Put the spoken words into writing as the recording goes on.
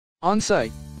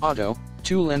On-site, auto,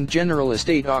 tool and general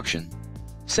estate auction.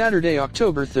 Saturday,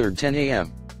 October 3, 10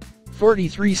 a.m.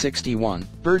 4361,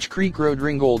 Birch Creek Road,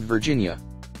 Ringgold, Virginia.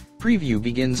 Preview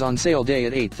begins on sale day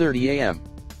at 8:30 a.m.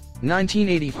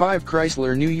 1985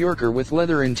 Chrysler New Yorker with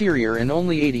leather interior and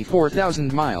only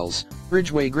 84,000 miles,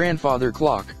 Ridgeway grandfather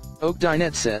clock, oak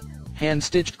dinette set,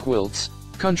 hand-stitched quilts,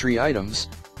 country items,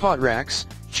 pot racks,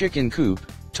 chicken coop,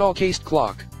 tall cased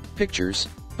clock, pictures,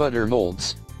 butter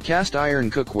molds, cast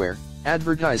iron cookware,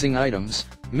 advertising items,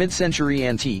 mid-century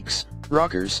antiques,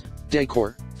 rockers,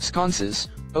 decor, sconces,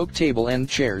 oak table and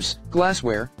chairs,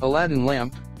 glassware, Aladdin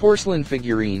lamp, porcelain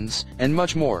figurines, and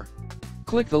much more.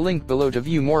 Click the link below to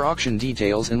view more auction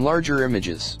details and larger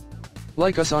images.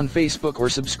 Like us on Facebook or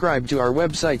subscribe to our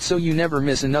website so you never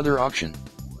miss another auction.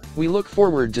 We look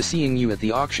forward to seeing you at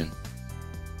the auction.